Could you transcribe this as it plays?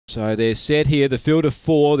So they're set here, the field of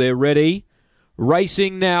 4, they're ready.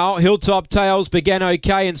 Racing now, Hilltop Tales began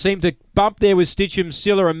okay and seemed to bump there with Stitchem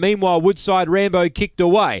Silla, and meanwhile Woodside Rambo kicked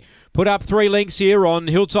away. Put up 3 lengths here on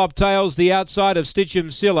Hilltop Tales, the outside of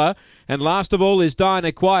Stitchem Silla. And last of all is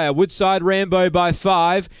Dynaquire. Woodside Rambo by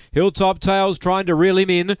 5. Hilltop Tales trying to reel him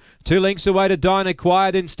in. 2 lengths away to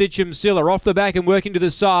Dynaquire, then Stitchem Silla. Off the back and working to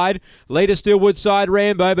the side. Leader still Woodside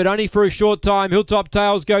Rambo, but only for a short time. Hilltop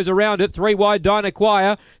Tales goes around it. 3 wide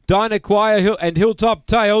Dynaquire. Dynaquire and Hilltop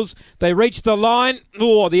Tales. They reach the line.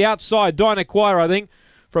 Oh, the outside Dynaquire, I think,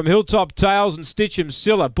 from Hilltop Tales and Stitchem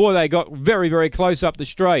Silla. Boy, they got very, very close up the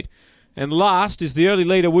straight. And last is the early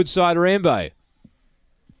leader, Woodside Rambo.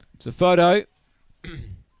 It's a photo.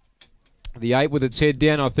 The 8 with its head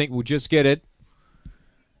down, I think, will just get it.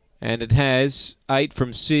 And it has 8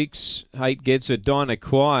 from 6. 8 gets a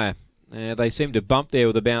Dynaquire. They seem to bump there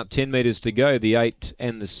with about 10 metres to go, the 8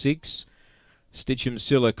 and the 6. Stitchem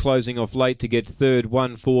Silla closing off late to get third,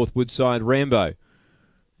 1/4 Woodside Rambo.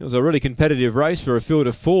 It was a really competitive race for a field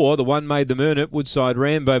of 4. The one made them earn it, Woodside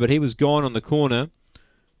Rambo, but he was gone on the corner.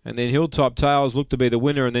 And then Hilltop Tales looked to be the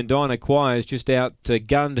winner, and then Dynaquire's just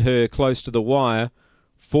out-gunned her close to the wire.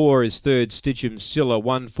 4 is third, Stitchem Silla,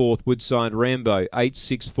 1/4 Woodside Rambo, 8,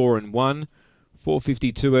 6, 4 and 1.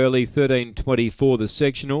 4:52 early, 13:24 the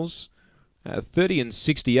sectionals. 30 and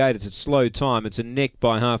 68, it's a slow time. It's a neck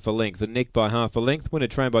by half a length. A neck by half a length. Winner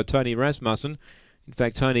trained by Tony Rasmussen. In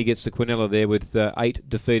fact, Tony gets the Quinella there with 8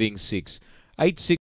 defeating 6. 8, 6.